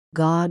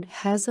God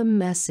has a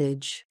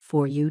message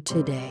for you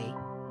today.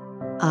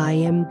 I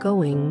am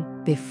going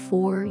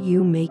before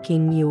you,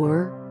 making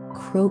your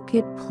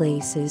crooked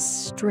places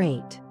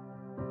straight.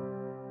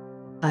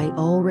 I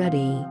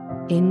already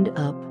end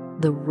up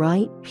the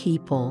right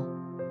people,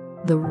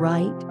 the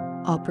right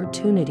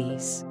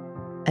opportunities,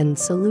 and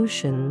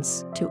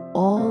solutions to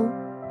all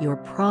your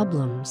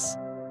problems.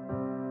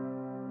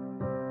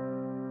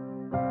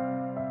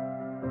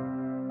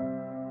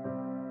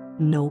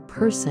 No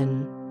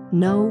person,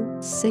 no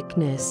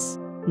sickness,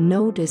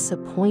 no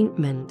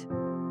disappointment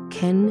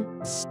can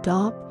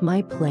stop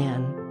my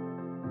plan.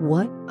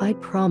 What I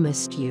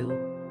promised you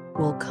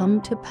will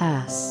come to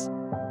pass.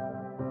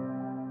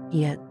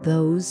 Yet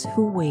those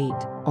who wait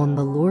on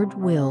the Lord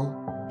will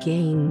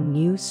gain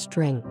new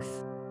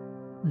strength.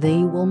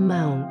 They will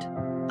mount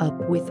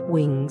up with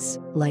wings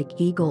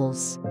like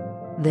eagles.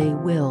 They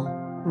will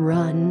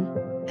run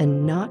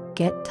and not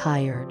get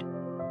tired.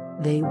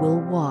 They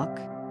will walk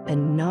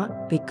and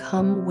not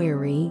become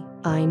weary.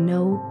 I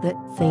know that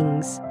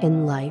things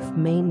in life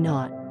may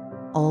not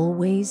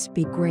always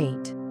be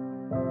great,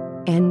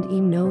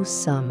 and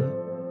some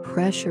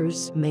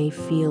pressures may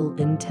feel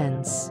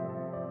intense.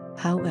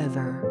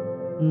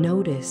 However,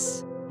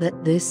 notice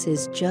that this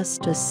is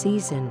just a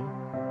season.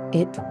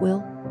 It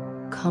will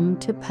come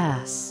to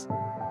pass.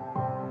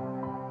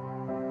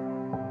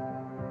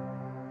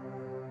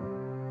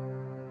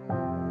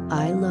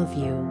 I love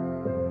you.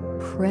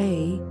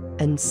 Pray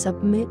and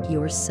submit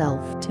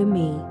yourself to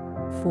me.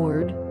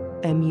 Ford,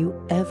 am you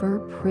ever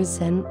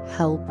present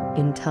help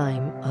in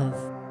time of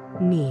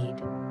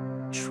need?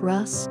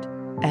 Trust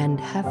and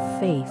have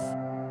faith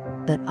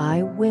that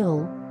I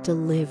will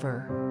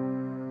deliver.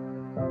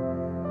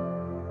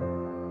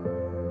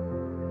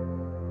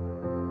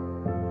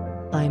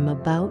 I'm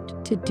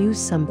about to do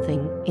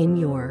something in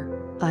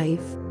your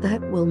life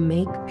that will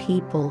make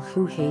people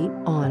who hate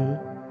on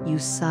you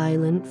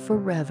silent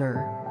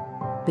forever,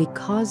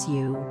 because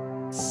you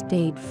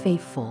stayed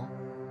faithful.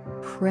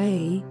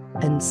 Pray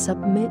and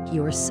submit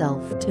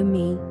yourself to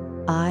me.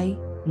 I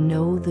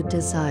know the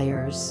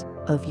desires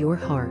of your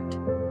heart.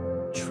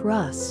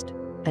 Trust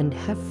and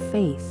have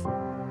faith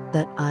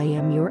that I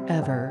am your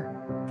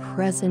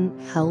ever-present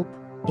help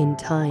in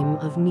time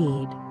of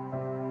need.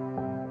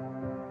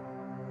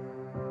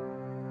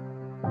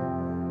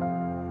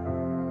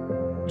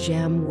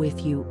 Jam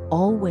with you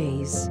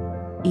always,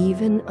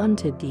 even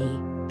unto the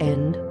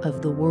end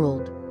of the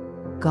world.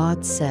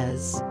 God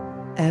says,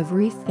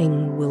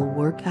 everything will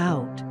work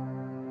out.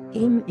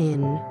 I'm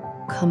in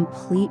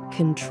complete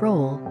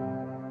control.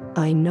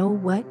 I know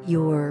what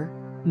your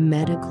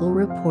medical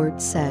report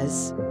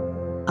says.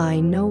 I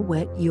know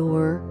what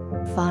your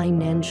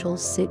financial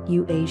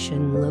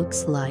situation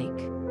looks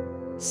like.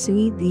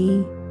 See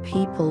the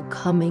people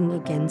coming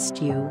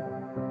against you.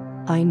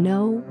 I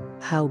know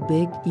how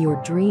big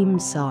your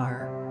dreams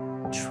are.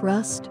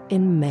 Trust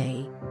in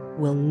me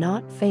will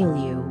not fail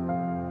you.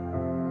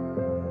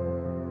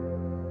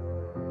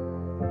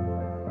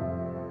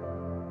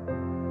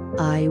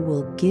 I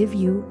will give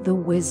you the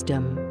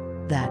wisdom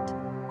that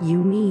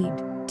you need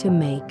to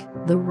make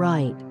the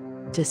right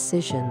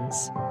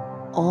decisions.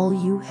 All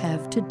you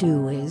have to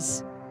do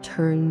is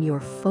turn your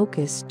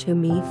focus to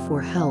me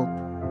for help.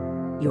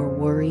 Your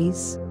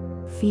worries,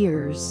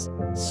 fears,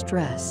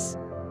 stress,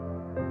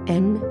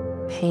 and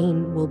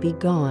pain will be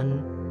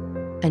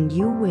gone, and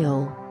you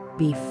will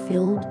be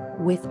filled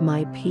with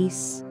my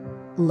peace,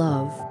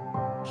 love,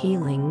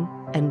 healing,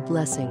 and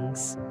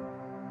blessings.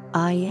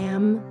 I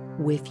am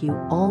with you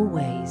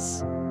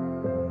always.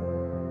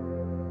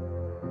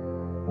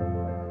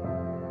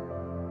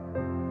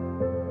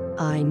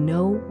 I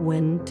know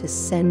when to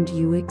send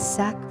you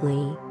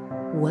exactly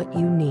what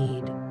you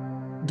need.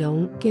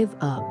 Don't give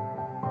up.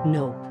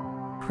 Nope.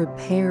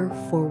 Prepare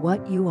for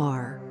what you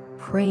are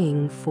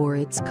praying for.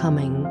 It's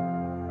coming.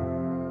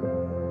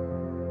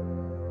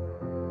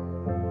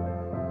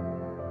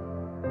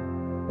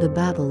 The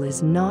battle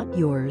is not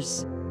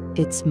yours,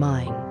 it's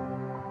mine.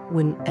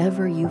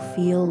 Whenever you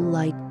feel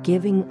like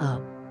giving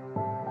up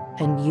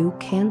and you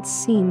can't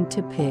seem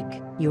to pick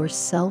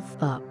yourself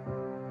up,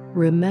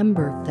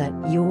 remember that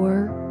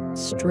your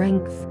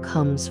strength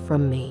comes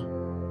from me.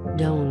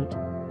 Don't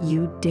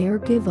you dare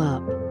give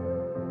up.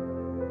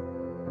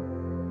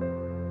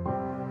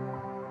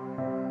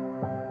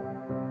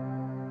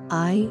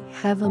 I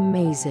have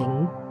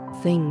amazing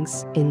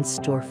things in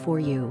store for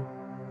you.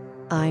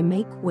 I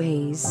make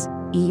ways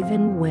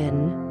even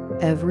when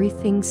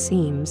everything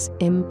seems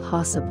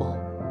impossible.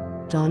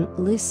 Don't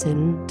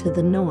listen to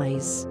the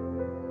noise.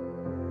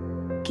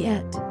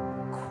 Get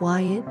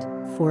quiet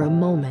for a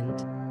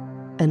moment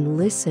and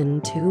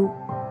listen to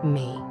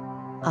me.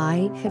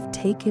 I have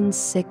taken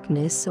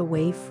sickness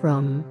away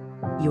from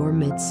your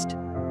midst,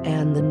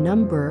 and the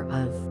number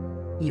of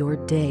your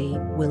day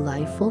will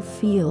I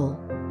fulfill.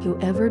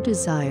 Whoever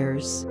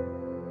desires,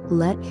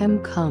 let him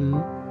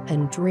come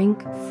and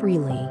drink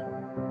freely.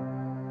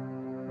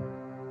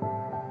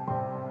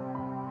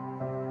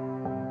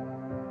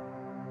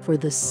 For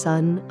the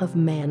Son of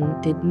Man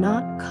did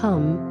not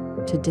come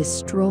to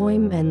destroy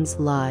men's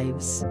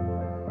lives,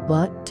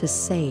 but to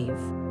save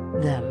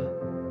them.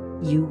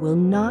 You will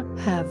not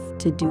have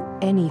to do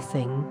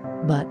anything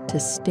but to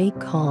stay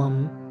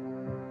calm.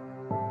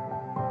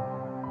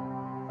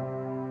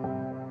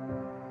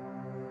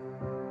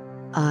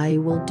 I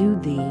will do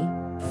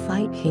the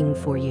fighting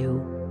for you.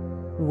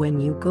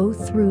 When you go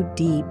through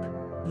deep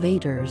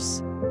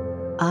waters,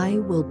 I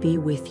will be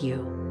with you.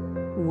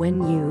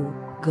 When you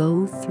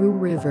go through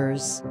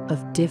rivers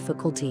of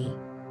difficulty,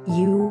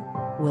 you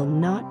will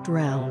not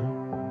drown.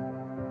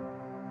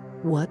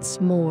 What's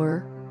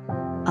more,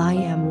 I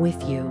am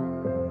with you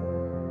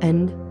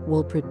and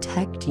will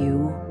protect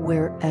you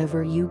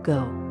wherever you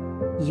go.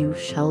 You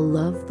shall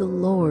love the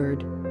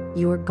Lord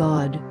your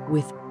God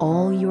with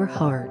all your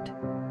heart,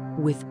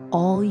 with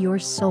all your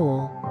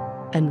soul,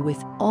 and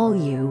with all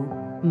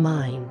your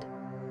mind.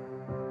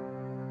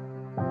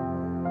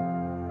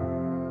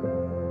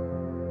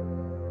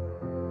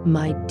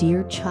 My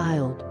dear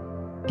child,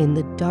 in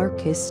the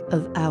darkest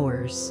of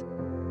hours,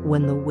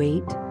 when the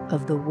weight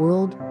of the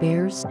world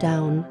bears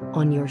down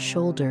on your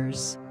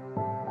shoulders,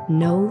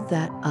 know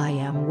that I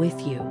am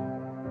with you.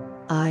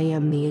 I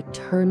am the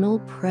eternal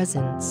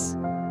presence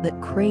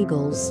that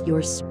cradles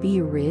your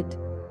spirit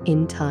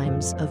in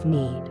times of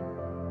need.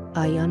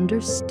 I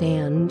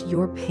understand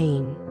your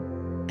pain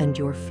and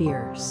your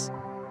fears.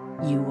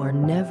 You are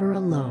never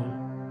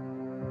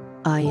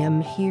alone. I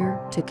am here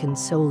to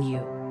console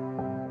you.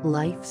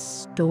 Life's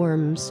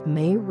storms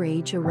may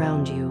rage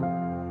around you,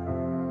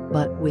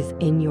 but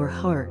within your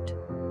heart,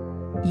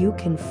 you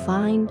can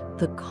find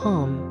the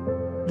calm,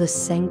 the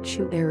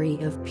sanctuary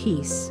of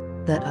peace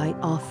that I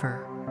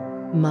offer.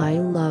 My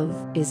love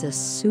is a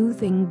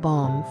soothing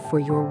balm for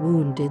your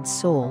wounded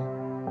soul.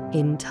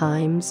 In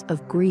times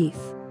of grief,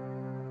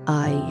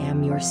 I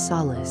am your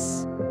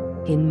solace.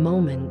 In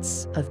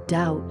moments of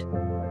doubt,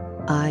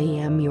 I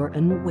am your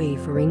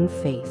unwavering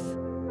faith.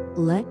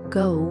 Let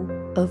go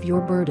of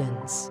your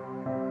burdens,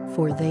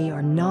 for they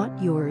are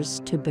not yours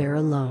to bear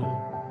alone.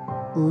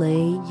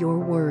 Lay your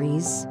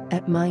worries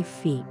at my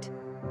feet,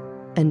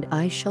 and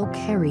I shall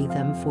carry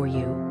them for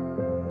you.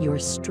 Your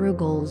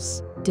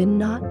struggles did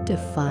not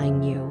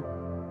define you,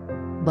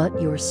 but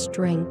your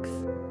strength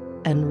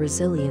and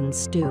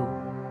resilience do.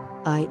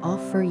 I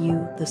offer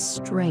you the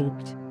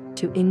strength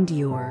to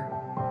endure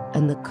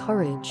and the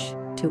courage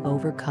to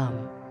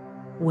overcome.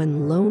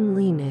 When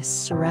loneliness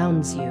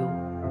surrounds you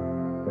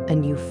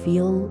and you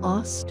feel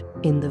lost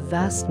in the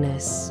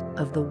vastness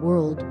of the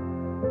world,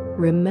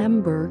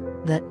 remember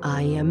that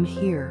I am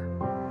here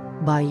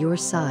by your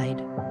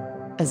side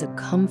as a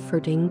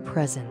comforting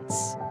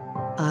presence.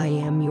 I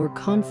am your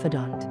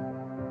confidant,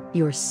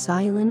 your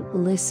silent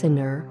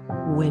listener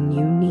when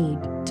you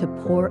need to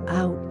pour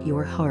out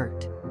your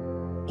heart.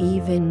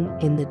 Even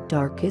in the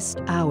darkest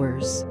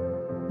hours,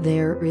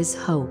 there is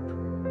hope.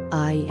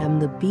 I am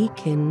the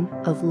beacon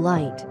of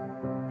light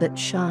that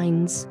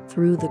shines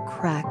through the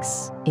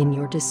cracks in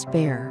your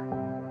despair,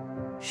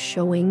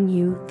 showing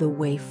you the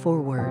way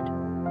forward.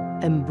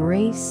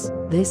 Embrace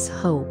this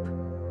hope,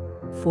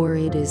 for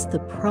it is the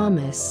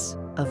promise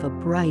of a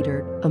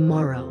brighter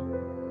tomorrow.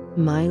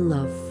 My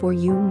love for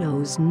you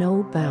knows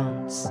no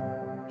bounds.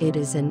 It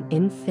is an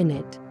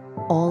infinite,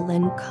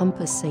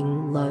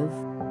 all-encompassing love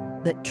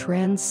that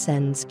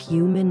transcends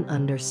human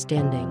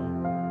understanding.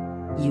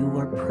 You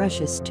are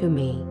precious to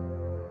me,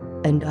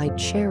 and I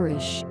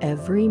cherish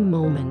every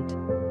moment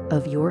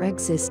of your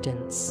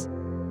existence.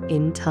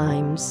 In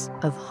times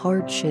of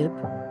hardship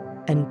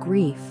and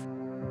grief,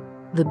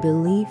 the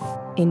belief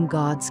in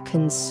God's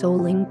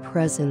consoling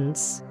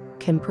presence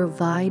can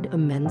provide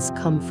immense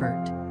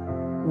comfort.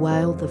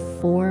 While the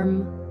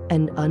form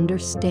and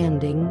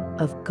understanding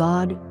of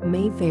God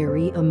may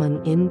vary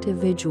among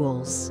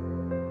individuals,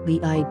 the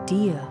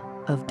idea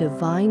of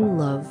divine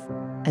love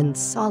and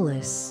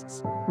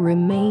solace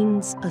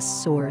remains a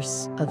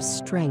source of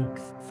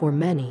strength for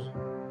many.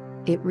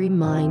 It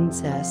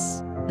reminds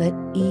us that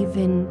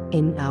even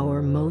in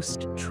our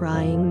most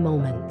trying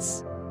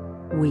moments,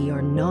 we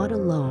are not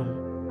alone,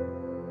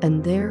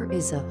 and there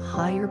is a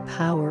higher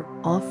power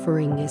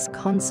offering us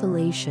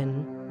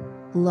consolation,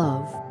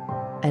 love,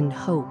 and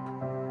hope.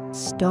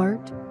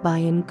 Start by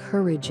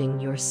encouraging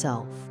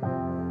yourself.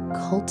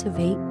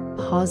 Cultivate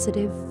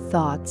positive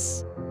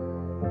thoughts.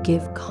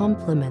 Give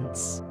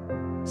compliments.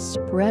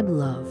 Spread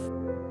love.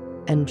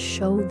 And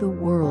show the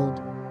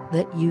world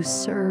that you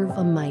serve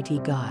a mighty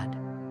God.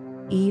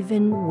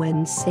 Even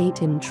when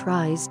Satan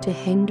tries to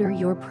hinder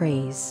your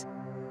praise,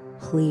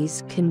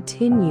 please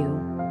continue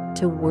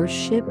to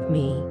worship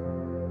me,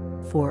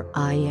 for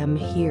I am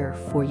here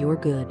for your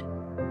good.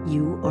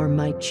 You are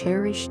my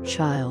cherished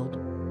child,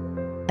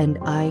 and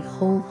I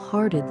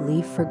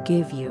wholeheartedly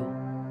forgive you.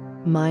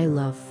 My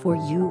love for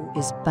you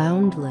is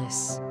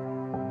boundless,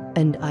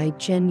 and I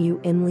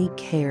genuinely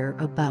care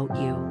about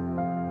you.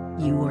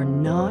 You are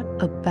not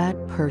a bad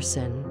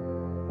person.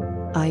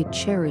 I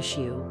cherish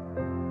you.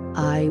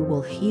 I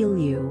will heal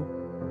you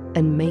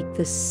and make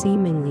the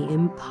seemingly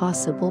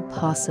impossible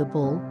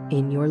possible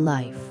in your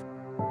life.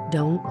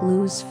 Don't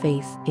lose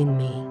faith in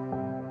me.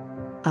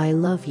 I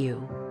love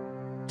you,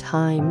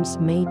 times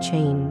may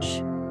change,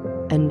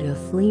 and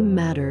earthly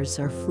matters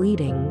are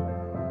fleeting,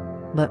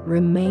 but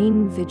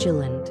remain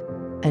vigilant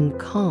and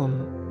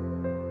calm,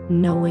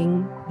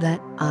 knowing that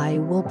I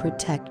will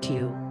protect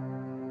you.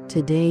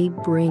 Today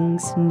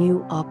brings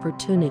new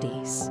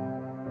opportunities.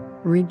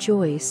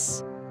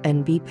 Rejoice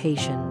and be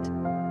patient.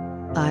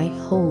 I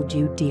hold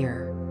you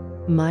dear.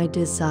 My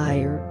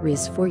desire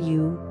is for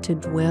you to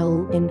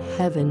dwell in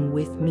heaven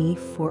with me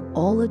for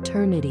all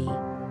eternity,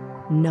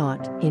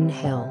 not in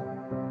hell.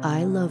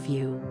 I love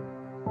you.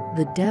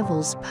 The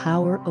devil's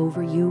power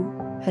over you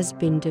has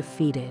been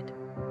defeated.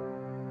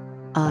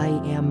 I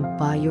am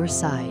by your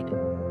side.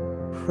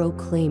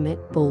 Proclaim it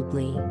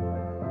boldly.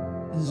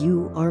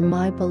 You are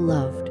my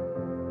beloved,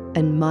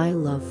 and my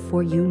love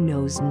for you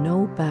knows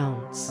no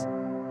bounds.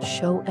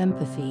 Show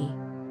empathy.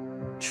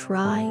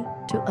 Try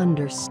to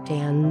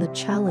understand the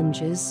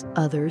challenges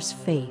others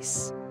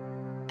face,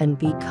 and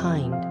be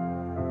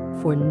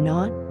kind, for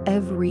not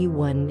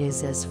everyone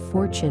is as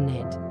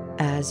fortunate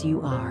as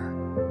you are.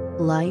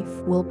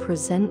 Life will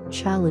present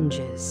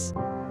challenges,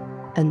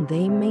 and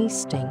they may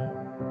sting,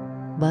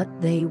 but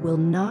they will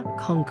not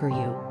conquer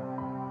you.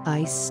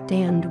 I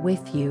stand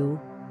with you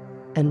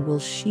and will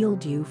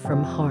shield you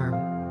from harm.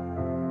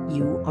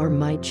 You are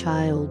my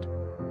child,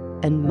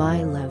 and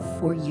my love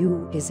for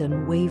you is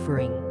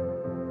unwavering.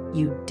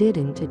 You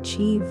didn't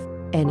achieve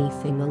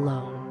anything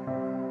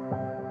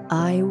alone.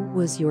 I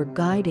was your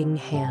guiding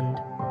hand,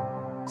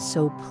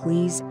 so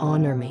please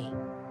honor me.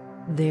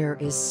 There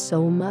is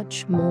so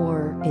much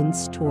more in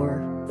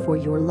store for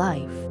your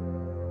life,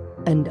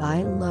 and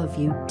I love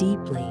you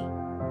deeply.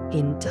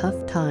 In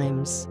tough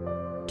times,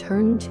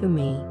 turn to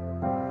me,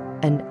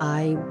 and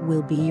I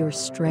will be your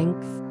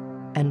strength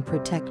and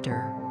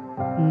protector.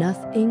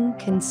 Nothing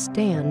can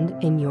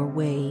stand in your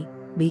way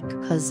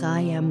because I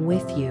am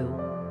with you,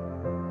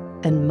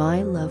 and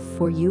my love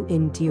for you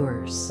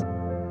endures.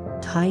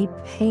 Type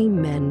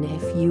Amen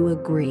if you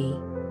agree.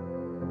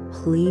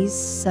 Please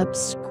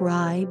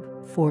subscribe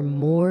for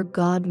more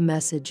God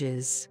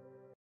messages.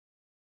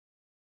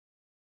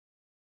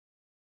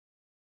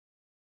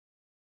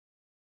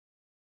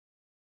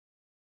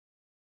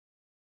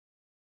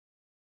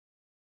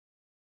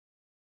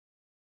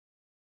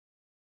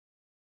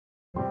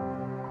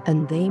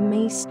 And they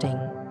may sting,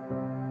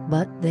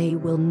 but they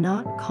will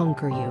not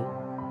conquer you.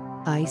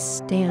 I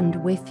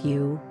stand with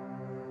you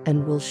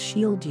and will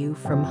shield you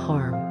from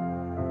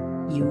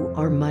harm. You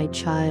are my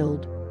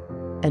child,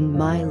 and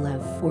my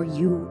love for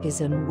you is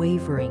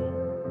unwavering.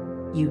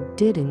 You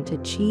didn't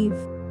achieve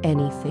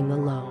anything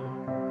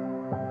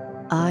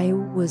alone. I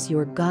was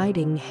your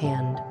guiding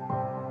hand,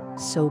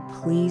 so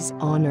please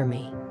honor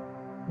me.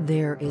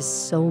 There is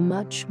so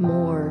much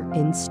more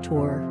in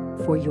store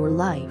for your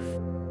life,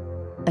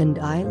 and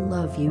I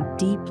love you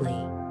deeply.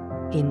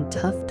 In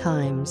tough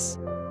times,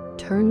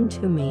 turn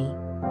to me,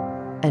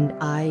 and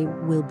I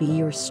will be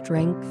your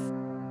strength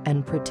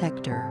and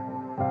protector.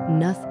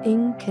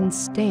 Nothing can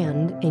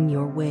stand in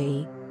your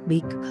way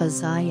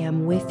because I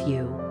am with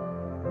you,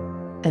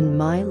 and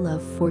my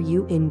love for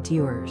you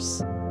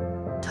endures.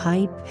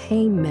 Type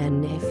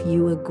Amen if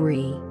you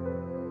agree.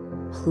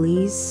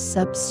 Please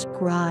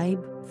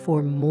subscribe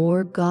for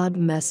more God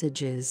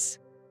messages.